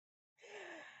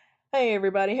Hey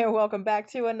everybody, and welcome back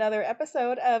to another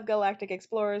episode of Galactic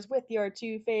Explorers with your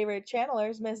two favorite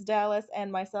channelers, Miss Dallas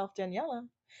and myself, Daniela.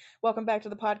 Welcome back to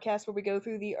the podcast where we go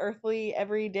through the earthly,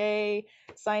 everyday,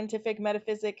 scientific,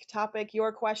 metaphysic topic,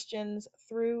 your questions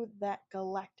through that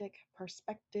galactic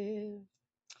perspective.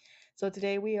 So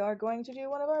today we are going to do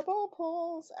one of our ball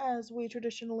polls as we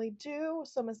traditionally do.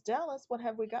 So Miss Dallas, what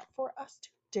have we got for us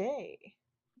today?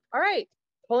 All right,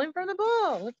 pulling from the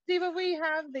bull. Let's see what we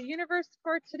have the universe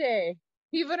for today.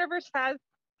 The universe has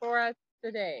for us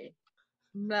today.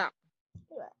 No.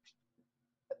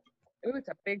 Ooh, it's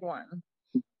a big one.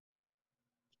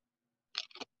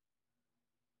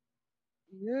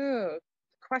 Ooh,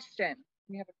 question.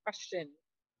 We have a question.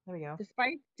 There we go.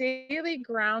 Despite daily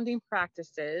grounding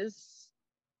practices,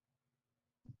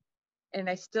 and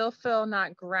I still feel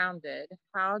not grounded,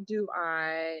 how do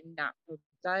I not feel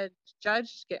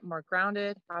judged, get more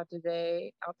grounded? How do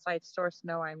they, outside source,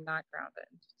 know I'm not grounded?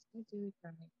 Daily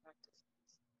grounding practices.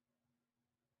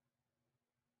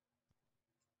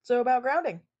 So about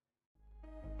grounding.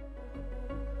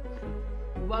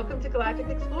 Welcome to Galactic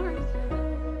Explorers.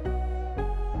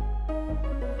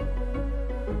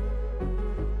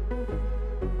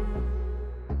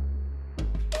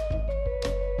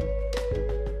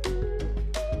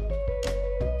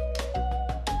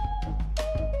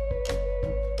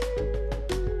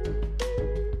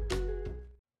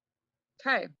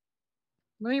 Okay,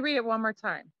 let me read it one more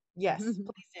time. Yes,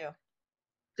 please do.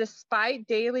 Despite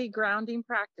daily grounding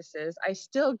practices, I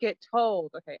still get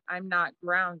told, okay, I'm not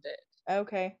grounded.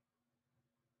 Okay.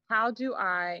 How do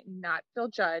I not feel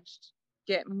judged,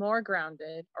 get more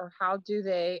grounded, or how do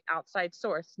they, outside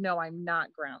source, know I'm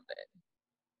not grounded?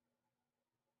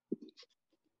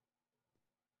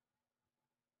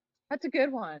 That's a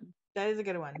good one. That is a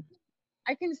good one.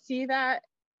 I can see that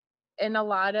in a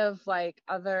lot of like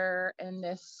other in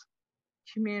this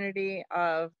community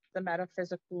of the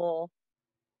metaphysical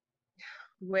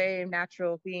way,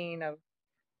 natural being of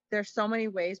there's so many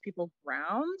ways people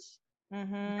ground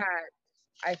that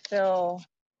I feel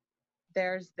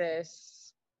there's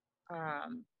this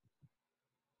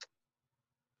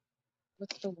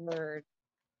what's the word?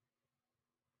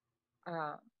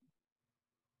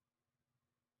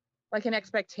 Like an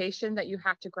expectation that you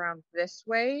have to ground this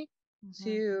way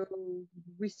to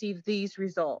receive these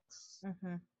results.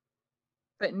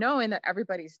 But knowing that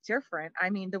everybody's different,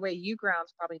 I mean, the way you ground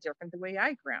is probably different the way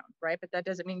I ground, right? But that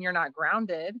doesn't mean you're not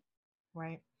grounded.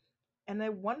 Right. And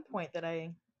then one point that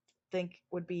I think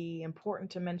would be important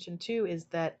to mention too is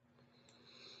that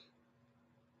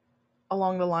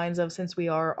along the lines of since we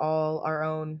are all our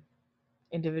own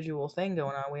individual thing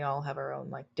going on, we all have our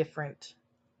own like different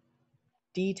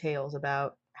details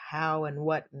about how and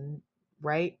what and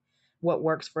right, what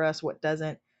works for us, what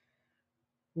doesn't.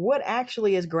 What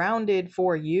actually is grounded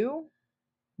for you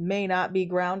may not be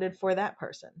grounded for that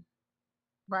person.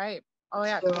 Right. Oh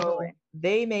yeah, So totally.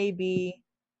 they may be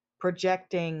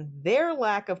projecting their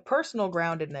lack of personal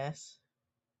groundedness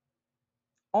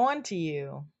onto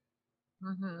you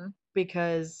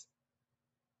because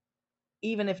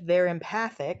even if they're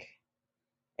empathic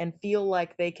and feel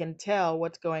like they can tell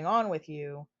what's going on with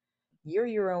you, you're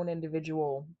your own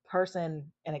individual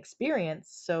person and experience.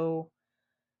 So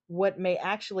what may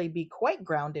actually be quite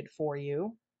grounded for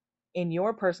you in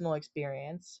your personal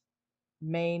experience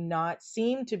may not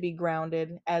seem to be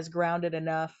grounded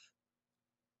enough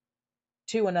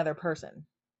to another person.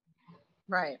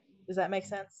 Right. Does that make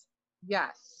sense?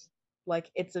 Yes.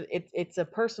 Like it's a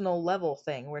personal level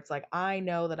thing where it's like I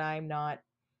know that I'm not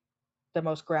the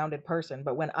most grounded person,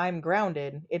 but when I'm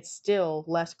grounded, it's still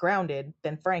less grounded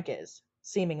than Frank is,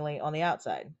 seemingly on the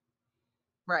outside.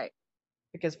 Right.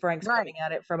 Because Frank's coming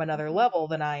at it from another level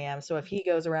than I am. So if he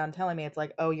goes around telling me it's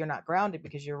like, "Oh, you're not grounded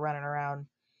because you're running around,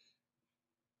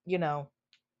 you know,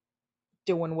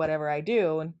 doing whatever I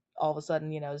do," and all of a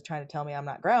sudden, is trying to tell me I'm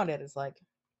not grounded, it's like,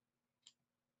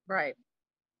 right.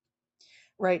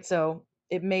 Right, so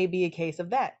it may be a case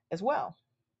of that as well.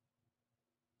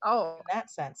 Oh, in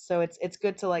that sense. So it's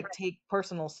good to like take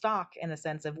personal stock in a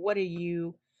sense of what do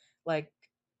you like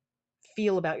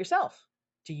feel about yourself?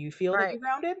 Do you feel that right. you're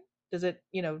grounded? Does it,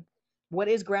 what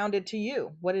is grounded to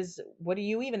you? What do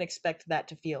you even expect that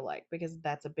to feel like? Because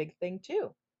that's a big thing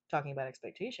too. Talking about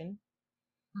expectation,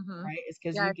 right? Is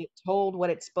because Yeah. you get told what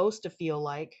it's supposed to feel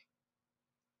like.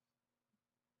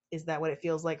 Is that what it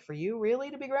feels like for you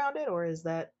really to be grounded? Or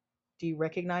do you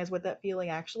recognize what that feeling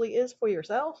actually is for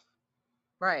yourself?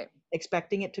 Right.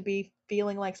 Expecting it to be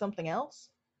feeling like something else,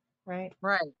 right?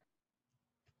 Right.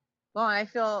 Well, I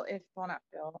feel if well not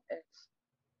feel if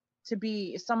to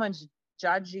be if someone's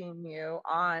judging you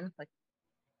on like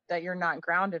that you're not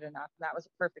grounded enough. And that was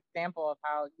a perfect example of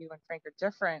how you and Frank are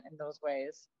different in those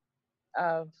ways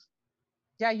of,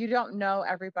 yeah, you don't know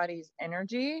everybody's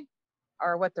energy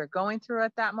or what they're going through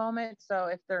at that moment. So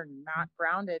if they're not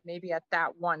grounded, maybe at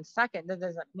that 1 second, that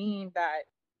doesn't mean that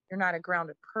you're not a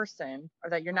grounded person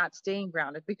or that you're not staying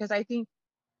grounded. Because I think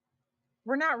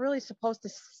we're not really supposed to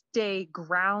stay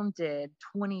grounded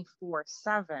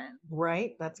 24/7.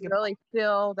 Right. That's a good Really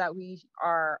feel that we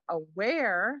are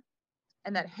aware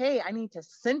and that, hey, I need to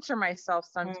center myself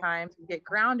point. sometimes and get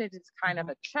grounded. It's kind of Mhm,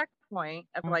 a checkpoint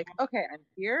of like, mhm. okay, I'm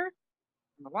here,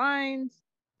 I'm aligned,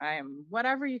 I'm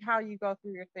whatever you how you go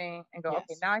through your thing and go,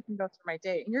 okay, Yes. now I can go through my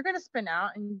day. And you're gonna spin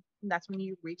out and that's when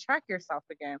you recheck yourself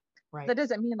again. Right. That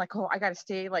doesn't mean like, oh, I gotta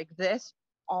stay like this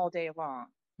all day long,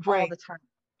 all Right. the time.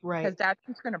 Right. Because that's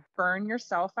just gonna burn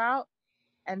yourself out.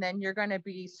 And then you're gonna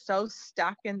be so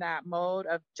stuck in that mode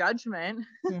of judgment.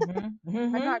 Mhm,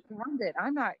 I'm mhm. not grounded.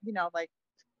 I'm not, like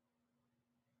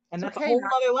And it's that's a okay whole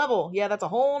not nother level. Yeah, that's a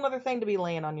whole nother thing to be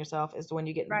laying on yourself is when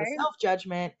you get into the right.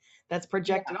 self-judgment that's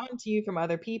projected Yeah, onto you from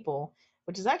other people,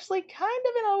 which is actually kind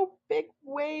of in a big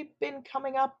way been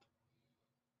coming up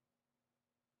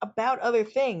about other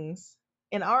things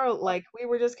in our like we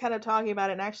were just kind of talking about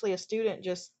it and actually a student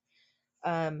just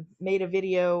made a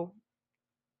video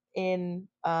in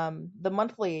the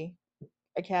monthly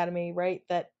academy, right?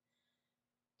 That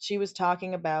she was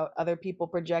talking about other people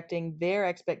projecting their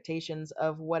expectations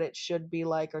of what it should be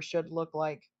like or should look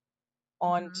like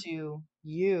hmm onto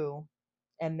you,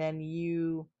 and then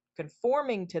you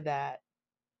conforming to that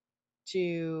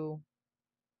to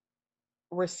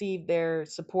receive their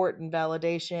support and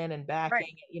validation and right,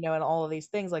 backing, and all of these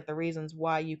things, like the reasons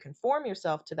why you conform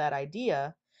yourself to that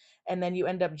idea. And then you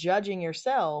end up judging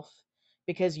yourself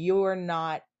because you're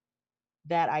not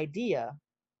that idea,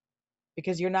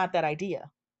 because you're not that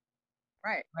idea,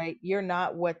 right. right? You're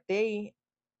not what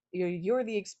you're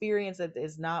the experience that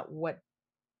is not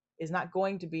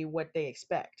going to be what they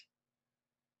expect.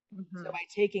 So hmm by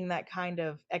taking that kind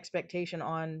of expectation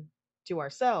on to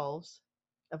ourselves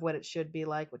of what it should be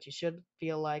like, what you should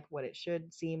feel like, what it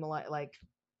should seem like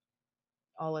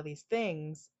all of these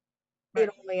things, it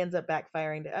Right, only ends up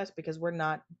backfiring to us because we're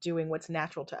not doing what's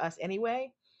natural to us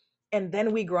anyway. And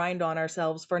then we grind on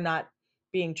ourselves for not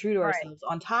being true to right. ourselves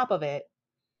on top of it,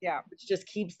 Yeah. which just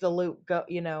keeps the loop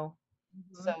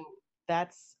hmm So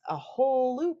that's a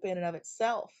whole loop in and of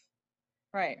itself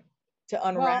Right. to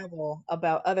Well, unravel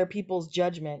about other people's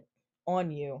judgment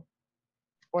on you,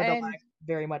 or the and lack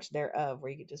very much thereof,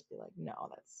 where you could just be like, no,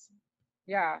 that's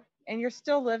yeah, and you're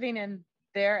still living in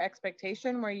their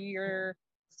expectation where you're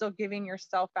still giving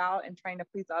yourself out and trying to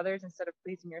please others instead of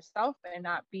pleasing yourself and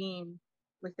not being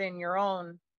within your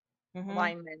own mhm,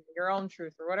 alignment, your own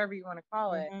truth, or whatever you want to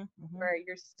call it, mhm, mhm, where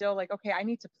you're still like, okay, I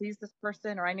need to please this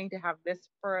person or I need to have this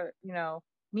for,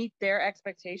 meet their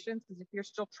expectations. Because if you're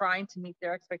still trying to meet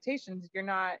their expectations, you're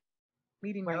not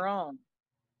meeting right, your own.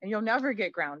 And you'll never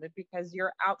get grounded because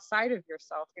you're outside of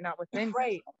yourself. You're not within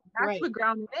right, yourself. That's right, what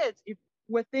grounding is. It's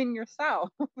within yourself.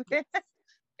 yes,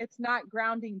 It's not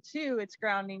grounding to, it's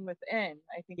grounding within.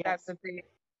 I think that's yes, a big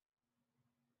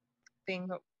thing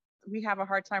that we have a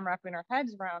hard time wrapping our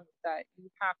heads around, that you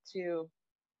have to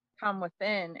come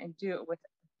within and do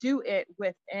it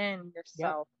within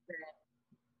yep, yourself. Then,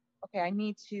 okay, I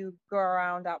need to go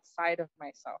around outside of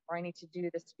myself, or I need to do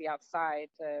this to be outside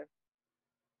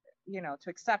to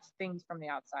accept things from the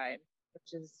outside,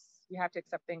 which is you have to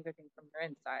accept things, I think, from your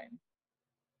inside,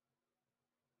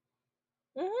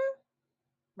 mhm.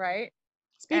 right?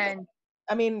 Speak on And it.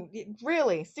 I mean,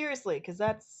 really, seriously, because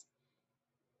that's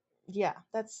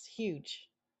huge.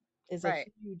 Is a right,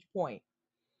 huge point.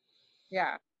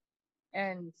 yeah.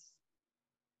 And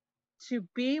to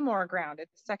be more grounded,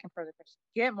 the second part of the question,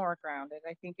 get more grounded,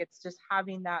 I think it's just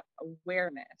having that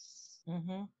awareness.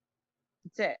 Mhm,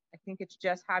 That's it. I think it's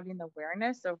just having the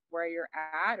awareness of where you're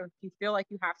at, or if you feel like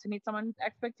you have to meet someone's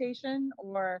expectation,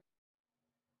 or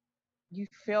you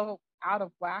feel out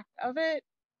of whack of it,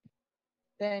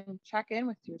 then check in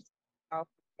with yourself.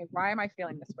 Okay, why am I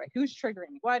feeling this way? Who's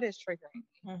triggering me? What is triggering me?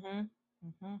 mhm,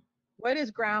 mhm. What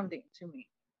is grounding to me?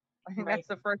 I think Right. that's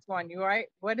the first one. You right?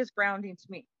 What is grounding to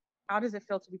me? How does it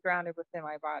feel to be grounded within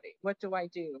my body? What do I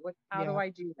do? How do Yeah. I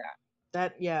do that?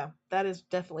 That is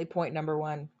definitely point number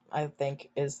one, I think,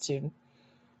 is to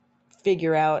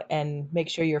figure out and make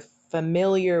sure you're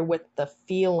familiar with the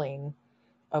feeling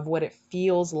of what it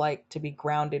feels like to be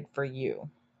grounded for you.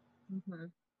 Mm-hmm.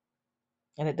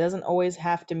 And it doesn't always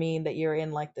have to mean that you're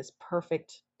in like this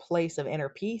perfect place of inner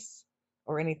peace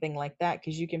or anything like that,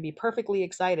 because you can be perfectly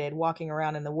excited walking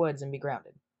around in the woods and be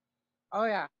grounded. Oh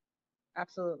yeah,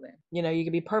 absolutely. You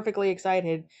can be perfectly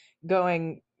excited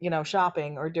going,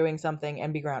 shopping or doing something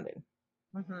and be grounded,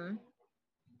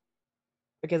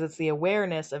 because it's the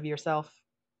awareness of yourself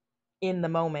in the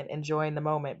moment, enjoying the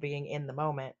moment, being in the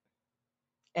moment,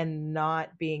 and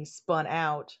not being spun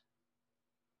out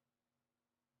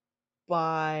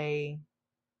by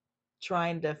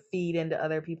trying to feed into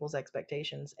other people's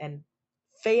expectations and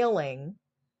failing.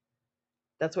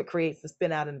 That's what creates the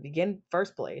spin out in the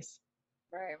first place.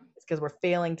 Right. It's because we're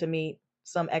failing to meet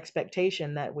some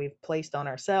expectation that we've placed on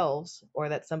ourselves, or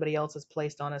that somebody else has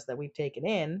placed on us, that we've taken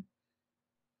in,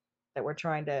 that we're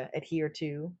trying to adhere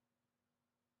to.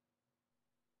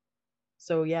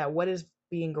 So yeah, what does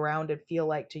being grounded feel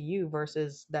like to you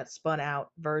versus that spun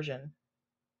out version?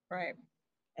 Right.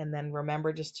 And then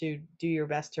remember just to do your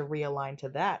best to realign to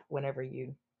that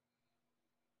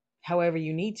however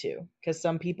you need to, because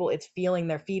some people, it's feeling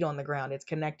their feet on the ground, it's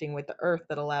connecting with the earth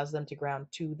that allows them to ground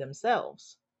to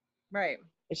themselves. Right.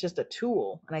 It's just a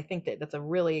tool. And I think that that's a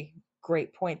really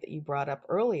great point that you brought up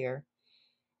earlier,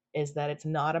 is that it's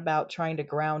not about trying to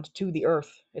ground to the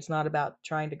earth. It's not about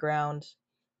trying to ground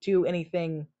to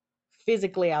anything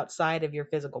physically outside of your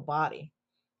physical body.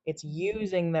 It's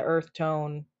using the earth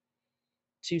tone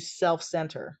to self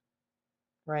center,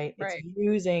 right? It's Right.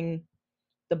 using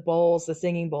the bowls, the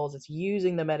singing bowls, it's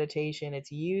using the meditation,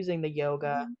 it's using the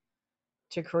yoga Mhm.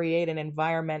 to create an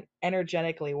environment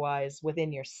energetically wise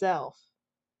within yourself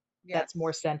that's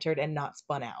more Yes. centered and not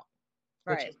spun out,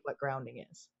 which Right. is what grounding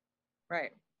is.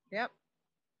 Right. Yep.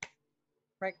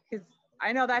 Right. Because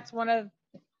I know that's one of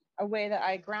a way that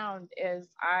I ground is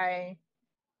I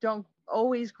don't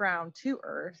always ground to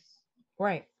earth.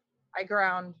 Right. I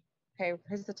ground, okay,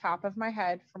 here's the top of my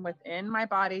head from within my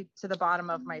body to the bottom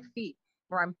of my feet,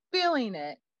 where I'm feeling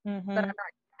it, but Mm-hmm. I'm not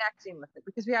connecting with it.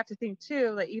 Because we have to think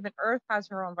too that even earth has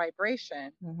her own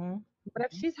vibration. Mm-hmm. But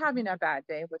if she's having a bad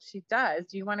day, which she does,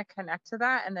 do you want to connect to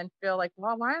that and then feel like,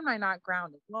 well, why am I not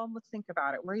grounded? Well, let's think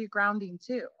about it. Where are you grounding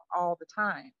to all the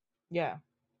time? Yeah.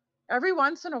 Every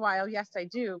once in a while, yes, I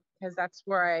do, because that's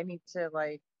where I need to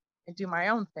like do my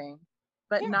own thing,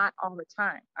 but Yeah. not all the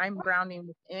time. I'm grounding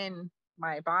within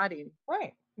my body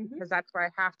Right. Mm-hmm. because that's where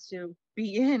I have to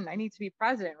be in. I need to be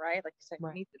present, right? Like you said, you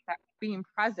Right. need to that being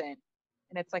present.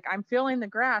 And it's like I'm feeling the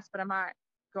grass, but I'm not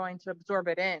going to absorb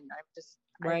it in.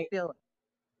 I Right. feel it.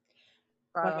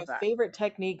 So One I of my love that. favorite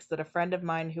techniques that a friend of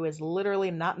mine who is literally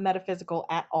not metaphysical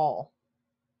at all,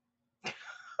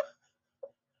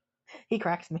 he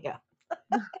cracks me up.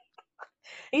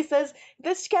 He says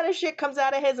this kind of shit comes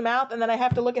out of his mouth, and then I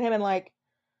have to look at him and like,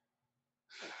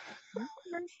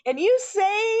 and you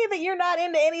say that you're not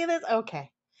into any of this? Okay.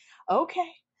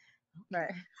 Okay.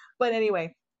 Right. But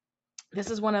anyway, this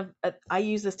is one of, I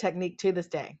use this technique to this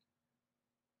day.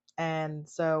 And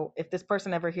so if this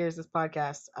person ever hears this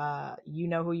podcast, you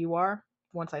know who you are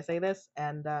once I say this.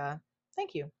 And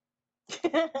thank you.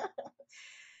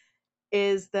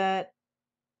 Is that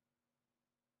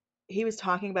he was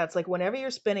talking about, it's like whenever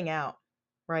you're spinning out,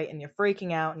 right, and you're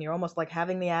freaking out and you're almost like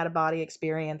having the out of body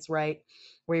experience, right,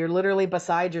 where you're literally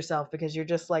beside yourself because you're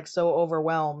just like so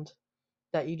overwhelmed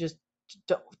that you just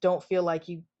don't feel like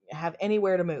you have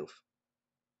anywhere to move.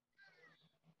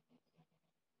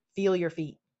 Feel your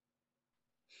feet.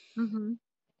 Mm-hmm.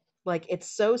 Like it's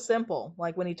so simple.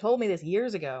 Like when he told me this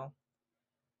years ago,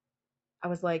 I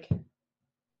was like,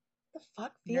 the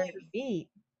fuck, feel Right. your feet.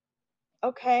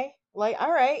 Okay. Like,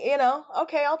 all right,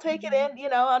 okay, I'll take it Mm-hmm.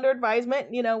 in, under advisement,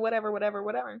 whatever, whatever,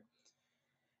 whatever.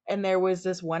 And there was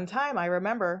this one time I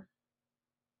remember,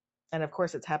 and of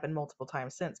course it's happened multiple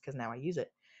times since because now I use it.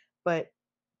 But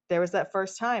there was that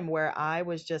first time where I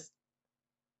was just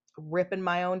ripping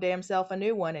my own damn self a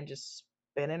new one and just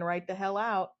spinning right the hell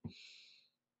out.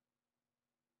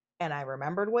 And I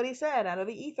remembered what he said out of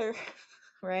the ether,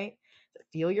 right?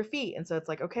 Feel your feet. And so it's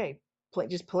like, okay,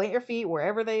 just plant your feet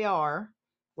wherever they are,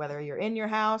 whether you're in your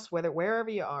house, wherever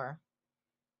you are.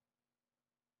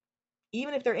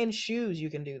 Even if they're in shoes, you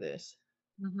can do this.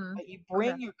 Mm-hmm. But you Okay.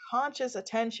 bring your conscious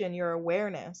attention, your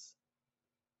awareness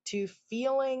to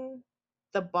feeling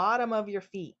the bottom of your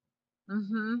feet,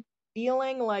 Mm-hmm.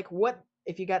 feeling like what,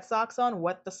 if you got socks on,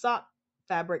 what the sock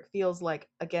fabric feels like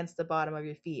against the bottom of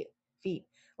your feet,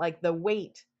 like the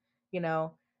weight, you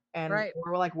know, and Right.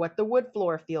 or like what the wood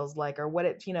floor feels like, or what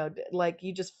it, like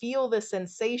you just feel the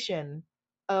sensation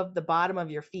of the bottom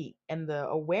of your feet, and the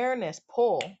awareness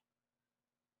pull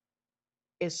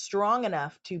is strong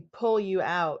enough to pull you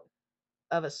out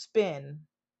of a spin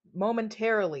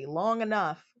momentarily long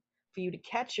enough for you to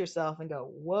catch yourself and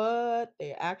go, what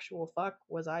the actual fuck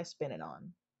was I spinning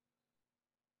on?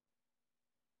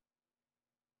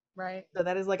 Right. So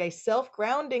that is like a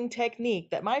self-grounding technique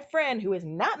that my friend who is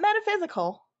not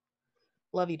metaphysical,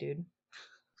 love you, dude,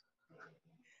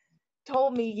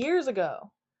 told me years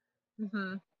ago,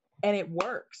 Mm-hmm. and it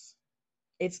works.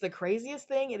 It's the craziest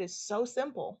thing. It is so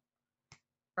simple,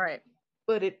 Right.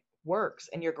 but it works.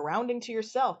 And you're grounding to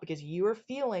yourself because you're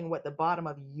feeling what the bottom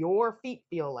of your feet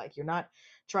feel like. You're not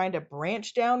trying to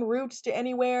branch down roots to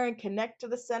anywhere and connect to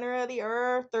the center of the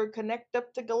earth or connect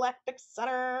up to galactic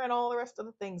center and all the rest of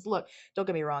the things. Look, don't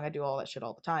get me wrong, I do all that shit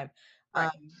all the time.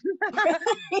 Right. There's a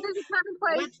time and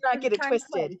place. Let's not There's get a it time and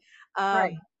twisted. place.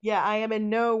 Right. Yeah, I am in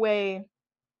no way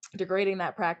degrading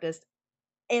that practice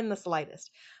in the slightest.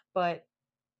 But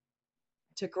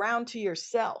to ground to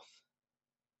yourself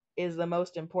is the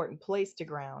most important place to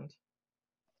ground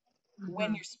when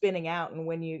Mm-hmm. you're spinning out and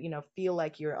when you feel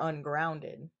like you're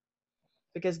ungrounded.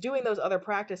 Because doing those other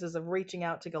practices of reaching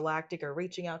out to galactic or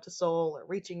reaching out to soul or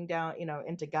reaching down,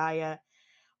 into Gaia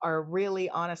are really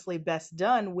honestly best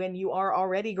done when you are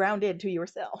already grounded to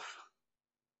yourself.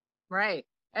 Right.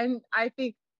 And I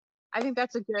think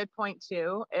that's a good point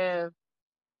too. If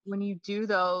when you do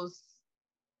those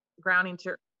grounding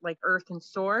to like earth and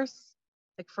source,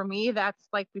 like for me, that's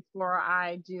like before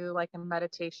I do like a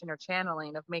meditation or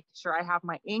channeling of making sure I have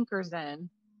my anchors in,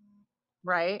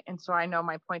 right? And so I know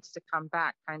my points to come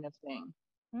back kind of thing.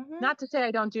 Mm-hmm. Not to say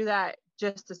I don't do that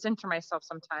just to center myself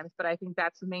sometimes, but I think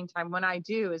that's the main time when I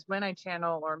do is when I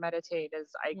channel or meditate is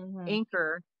I Mm-hmm.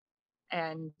 anchor,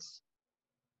 and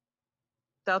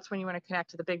that's when you want to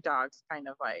connect to the big dogs kind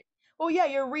of like. Well, yeah,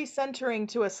 you're recentering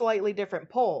to a slightly different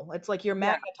pole. It's like you're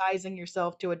Yeah. magnetizing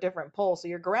yourself to a different pole. So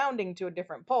you're grounding to a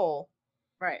different pole,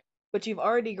 Right. but you've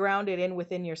already grounded in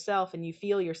within yourself and you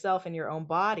feel yourself in your own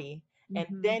body. And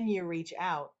Mm-hmm. then you reach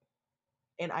out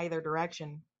in either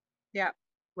direction, Yeah.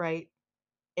 right?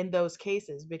 In those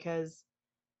cases, because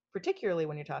particularly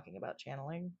when you're talking about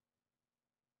channeling,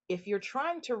 if you're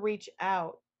trying to reach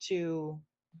out to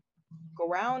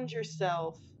ground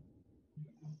yourself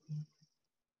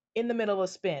in the middle of a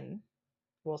spin,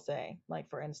 we'll say, like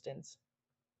for instance,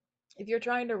 if you're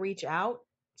trying to reach out,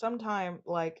 sometime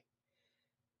like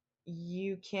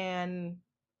you can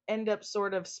end up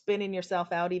sort of spinning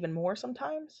yourself out even more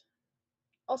sometimes,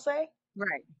 I'll say.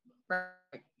 Right.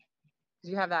 Right.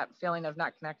 You have that feeling of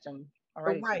not connection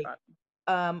already to your Right.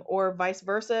 body. Or vice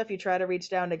versa, if you try to reach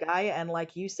down to Gaia and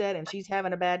like you said, and she's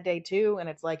having a bad day too, and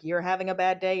it's like you're having a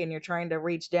bad day and you're trying to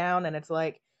reach down and it's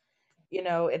like,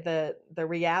 the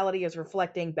reality is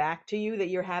reflecting back to you that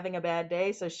you're having a bad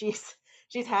day. So she's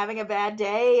having a bad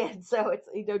day, and so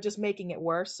it's just making it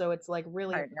worse. So it's like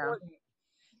really Right. Yeah. important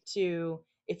to,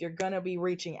 if you're going to be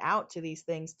reaching out to these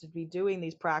things, to be doing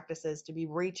these practices, to be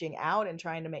reaching out and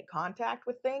trying to make contact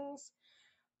with things,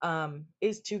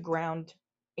 is to ground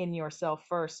in yourself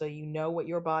first, so you know what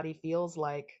your body feels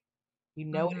like, what it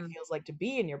Mm-hmm. feels like to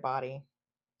be in your body in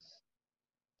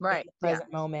Right. the Yeah.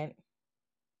 present moment,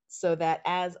 so that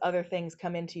as other things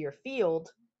come into your field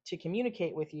to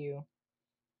communicate with you,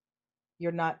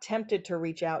 you're not tempted to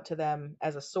reach out to them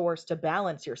as a source to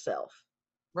balance yourself.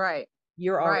 Right.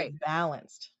 You're already Right.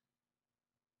 balanced,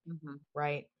 Mm-hmm.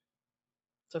 right?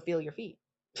 So feel your feet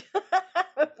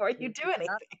before you do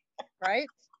anything. Right.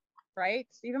 Right.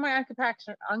 Even my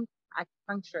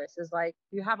acupuncturist is like,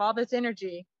 you have all this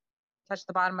energy, touch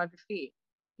the bottom of your feet.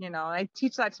 I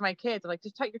teach that to my kids. Like,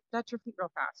 just touch your feet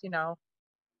real fast.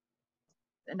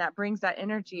 And that brings that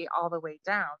energy all the way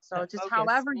down. So That just focus.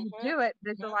 however you do it,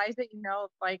 Mhm. visualize it,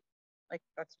 like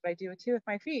that's what I do too with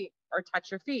my feet, or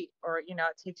touch your feet, or it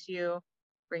takes you,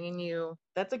 bringing you.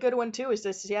 That's a good one too, is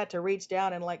just, yeah, to reach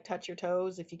down and like touch your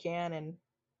toes if you can. And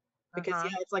because, Uh-huh.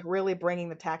 yeah, it's like really bringing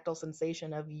the tactile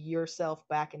sensation of yourself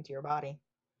back into your body.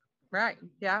 Right.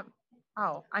 Yeah.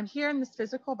 Oh, I'm here in this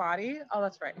physical body. Oh,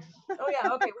 that's right. Oh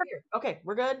yeah, okay, we're here. Okay,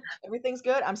 we're good. Everything's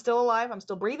good. I'm still alive. I'm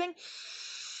still breathing.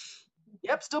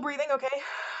 Yep, still breathing. Okay.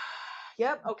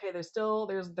 Yep. Okay, there's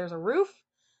a roof.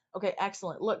 Okay,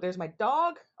 excellent. Look, there's my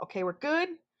dog. Okay, we're good.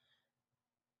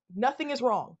 Nothing is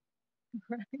wrong.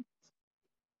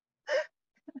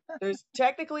 There's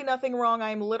technically nothing wrong.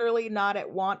 I'm literally not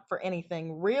at want for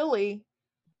anything. Really?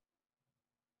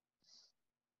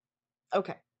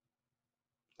 Okay.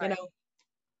 You Right. know,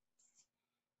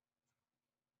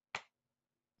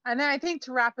 And then I think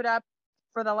to wrap it up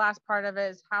for the last part of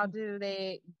it is, how do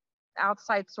they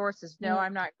outside sources know mm,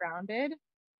 I'm not grounded?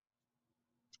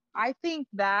 I think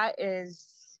that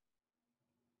is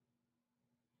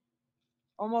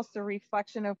almost a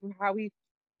reflection of how we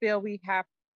feel we have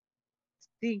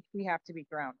to be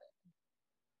grounded.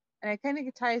 And it kind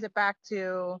of ties it back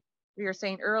to what you were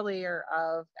saying earlier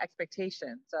of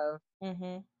expectations, of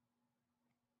mhm,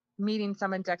 meeting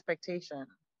someone's expectation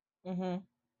mhm,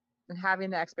 and having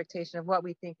the expectation of what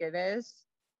we think it is,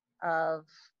 of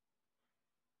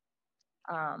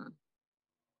um,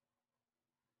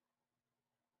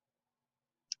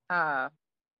 uh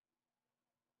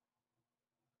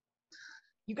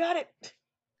You got it.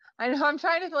 I know I'm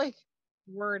trying to like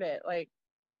word it like,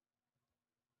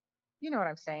 you know what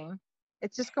I'm saying.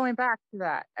 It's just going back to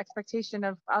that expectation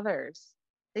of others.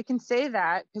 They can say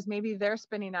that because maybe they're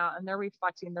spinning out and they're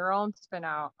reflecting their own spin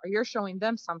out, or you're showing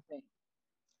them something.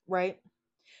 Right.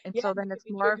 And Yeah, so you then could it's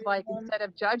be more of triggering like, them. instead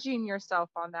of judging yourself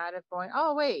on that, of going,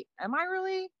 oh, wait, am I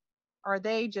really? Or are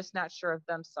they just not sure of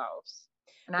themselves?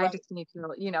 And I Right. just need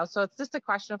to, so it's just a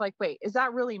question of like, wait, is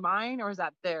that really mine or is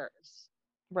that theirs?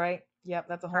 Right. Yep.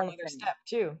 That's a whole Kind of nother thing. step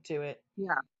too to it.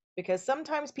 Yeah. Because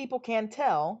sometimes people can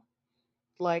tell,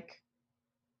 like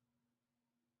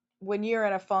when you're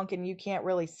in a funk and you can't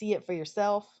really see it for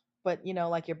yourself, but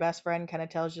like your best friend kind of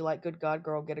tells you like, good God,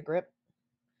 girl, get a grip.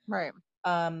 Right.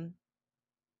 Um,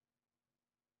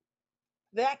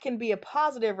 that can be a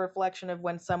positive reflection of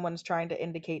when someone's trying to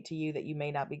indicate to you that you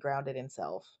may not be grounded in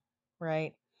self,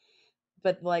 right?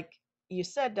 But like you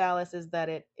said, Dallas, is that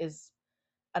it is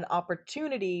an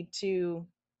opportunity to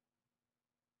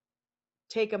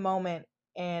take a moment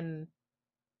and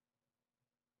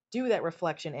do that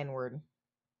reflection inward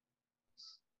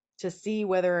to see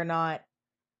whether or not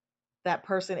that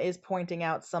person is pointing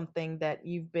out something that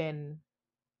you've been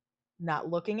not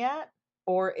looking at,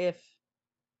 or if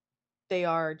they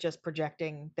are just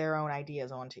projecting their own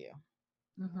ideas onto you.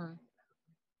 Mm-hmm.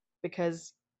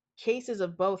 Because cases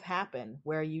of both happen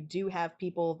where you do have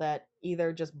people that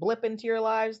either just blip into your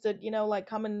lives that, like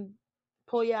come and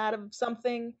pull you out of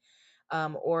something,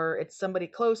 or it's somebody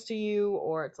close to you,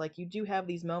 or it's like you do have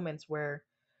these moments where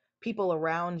people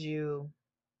around you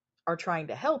are trying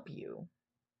to help you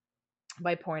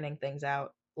by pointing things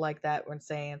out like that when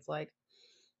saying it's like,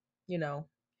 you know,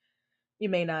 you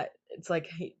may not it's like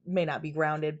you may not be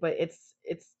grounded, but it's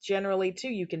generally too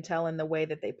you can tell in the way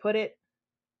that they put it.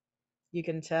 You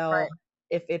can tell Right.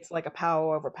 if it's like a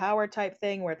power over power type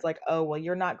thing where it's like, oh well,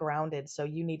 you're not grounded, so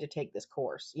you need to take this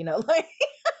course, like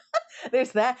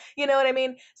there's that, you know what I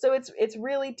mean? So it's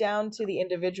really down to the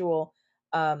individual,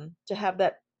 to have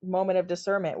that moment of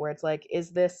discernment where it's like,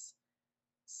 is this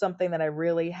something that I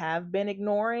really have been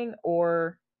ignoring,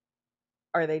 or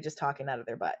are they just talking out of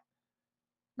their butt?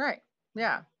 Right.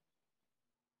 Yeah.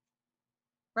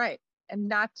 Right. And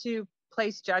not to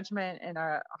place judgment and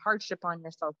a hardship on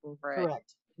yourself over it.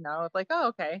 Correct. It's like, oh,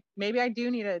 okay, maybe I do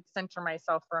need to center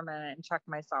myself for a minute and check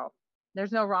myself.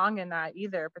 There's no wrong in that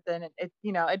either. But then it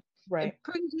Right.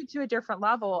 brings you to a different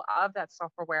level of that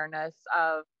self awareness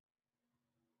of,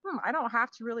 I don't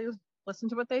have to really listen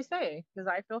to what they say because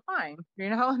I feel fine,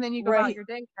 and then you go about Right. your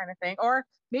day kind of thing. Or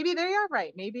maybe they are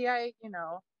right. Maybe I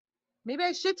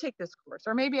should take this course,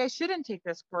 or maybe I shouldn't take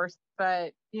this course,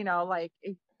 but like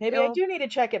Maybe I it'll do need to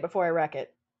check it before I wreck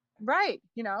it. right,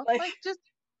 Like, like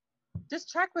just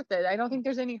check with it. I don't think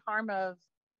there's any harm of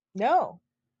no.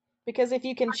 Because if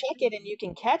you can check it and you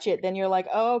can catch it, then you're like,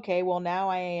 oh, okay, well, now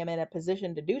I am in a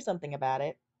position to do something about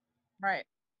it right,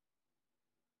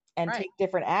 and right. take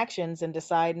different actions and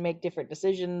decide and make different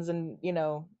decisions and,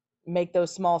 make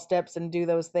those small steps and do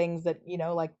those things that,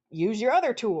 like use your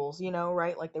other tools,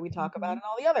 right? Like that we talk about Hmm. in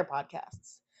all the other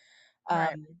podcasts.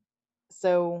 Right. Um,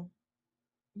 so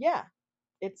yeah,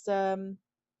 it's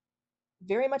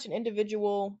very much an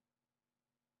individual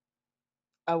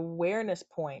awareness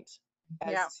point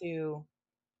Yeah. as to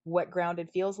what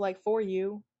grounded feels like for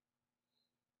you.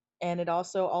 And it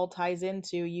also all ties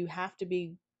into you have to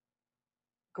be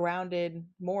grounded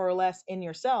more or less in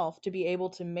yourself to be able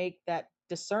to make that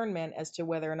discernment as to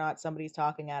whether or not somebody's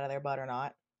talking out of their butt or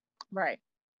not. Right.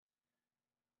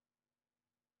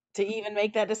 To even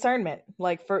make that discernment,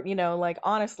 like for, like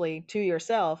honestly to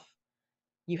yourself,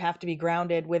 you have to be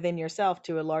grounded within yourself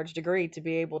to a large degree to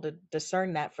be able to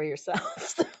discern that for yourself.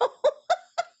 So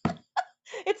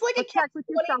it's like a But catch check with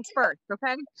yourself 22, first,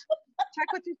 okay?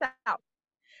 Check with yourself.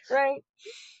 right?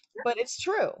 But it's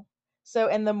true. So,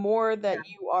 and the more that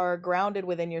Yeah. you are grounded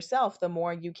within yourself, the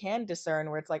more you can discern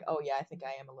where it's like, oh yeah, I think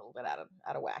I am a little bit out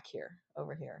of whack here,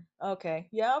 over here. Okay,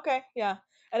 yeah, okay, yeah.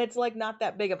 And it's like not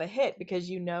that big of a hit because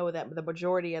you know that the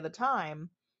majority of the time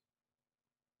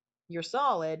you're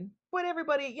solid. But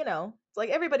everybody, it's like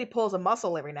everybody pulls a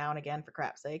muscle every now and again, for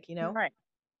crap's sake. Right.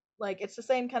 Like it's the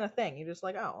same kind of thing. You're just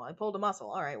like, oh, I pulled a muscle.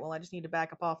 All right, well, I just need to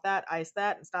back up off that, ice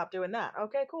that, and stop doing that.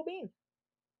 Okay, cool bean.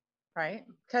 Right.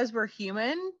 Because we're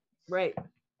human. Right.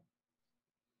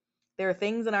 There are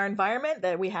things in our environment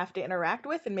that we have to interact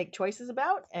with and make choices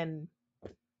about, and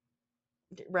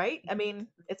right, I mean, And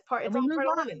it's we all move part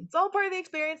of on. living, it's all part of the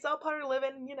experience, it's all part of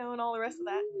living, and all the rest of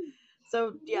that.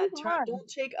 So We yeah, move on. don't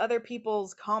take other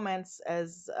people's comments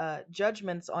as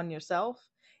judgments on yourself,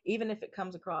 even if it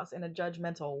comes across in a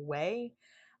judgmental way.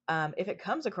 If it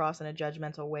comes across in a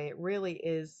judgmental way, it really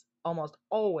is almost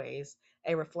always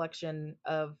a reflection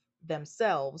of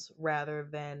themselves rather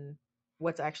than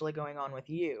what's actually going on with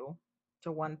you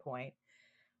to one point.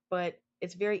 But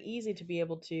it's very easy to be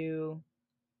able to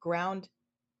ground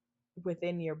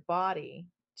within your body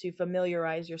to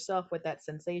familiarize yourself with that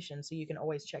sensation so you can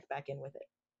always check back in with it.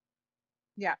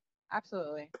 Yeah,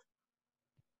 absolutely.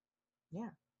 Yeah.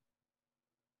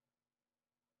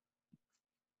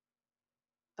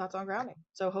 Thoughts on grounding.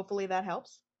 So hopefully that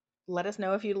helps. Let us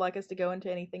know if you'd like us to go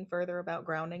into anything further about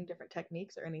grounding, different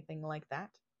techniques, or anything like that.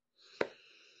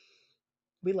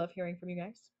 We love hearing from you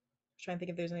guys. Trying to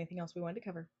think if there's anything else we wanted to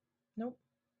cover. Nope.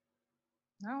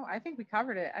 No, I think we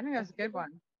covered it. I think that was a good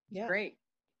one. It's Yeah. great.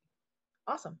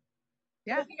 Awesome.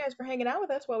 Yeah. Thank you guys for hanging out with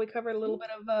us while we covered a little bit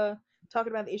of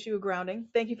talking about the issue of grounding.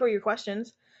 Thank you for your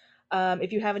questions.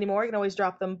 If you have any more, you can always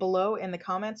drop them below in the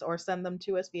comments or send them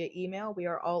to us via email. We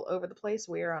are all over the place.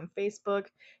 We are on Facebook,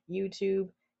 YouTube,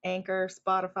 Anchor,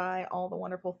 Spotify, all the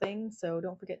wonderful things. So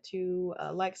don't forget to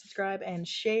like, subscribe, and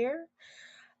share.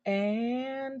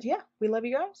 And yeah, we love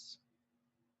you guys.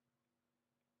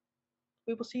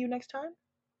 We will see you next time.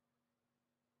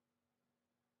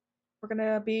 We're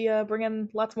going to be bringing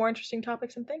lots more interesting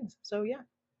topics and things. So yeah,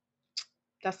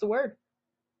 that's the word.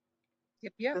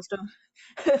 Yep. Yep.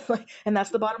 And that's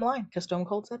the bottom line because Stone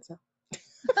Cold said so.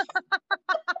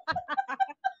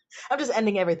 I'm just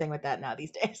ending everything with that now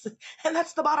these days. And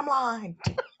that's the bottom line.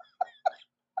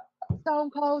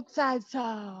 Stone Cold said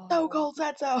so. Stone Cold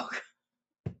said so.